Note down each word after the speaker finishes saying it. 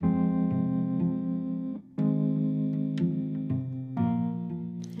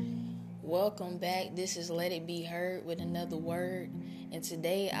Welcome back. This is Let It Be Heard with another word. And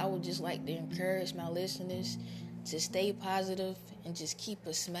today I would just like to encourage my listeners to stay positive and just keep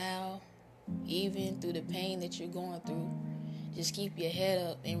a smile even through the pain that you're going through. Just keep your head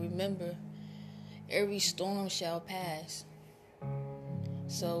up and remember, every storm shall pass.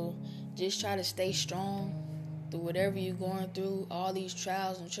 So just try to stay strong through whatever you're going through, all these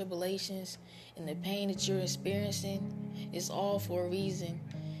trials and tribulations and the pain that you're experiencing. It's all for a reason.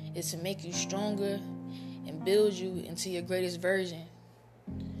 It's to make you stronger and build you into your greatest version.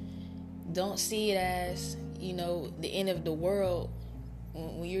 Don't see it as, the end of the world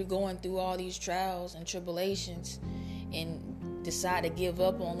when you're going through all these trials and tribulations and decide to give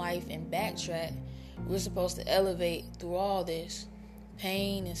up on life and backtrack. We're supposed to elevate through all this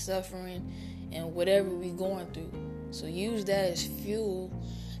pain and suffering and whatever we're going through. So use that as fuel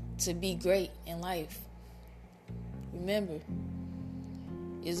to be great in life. Remember,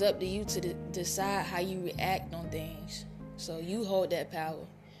 it's up to you to decide how you react on things. So you hold that power.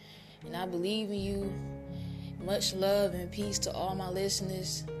 And I believe in you. Much love and peace to all my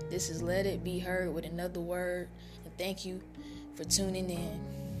listeners. This is Let It Be Heard with another word. And thank you for tuning in.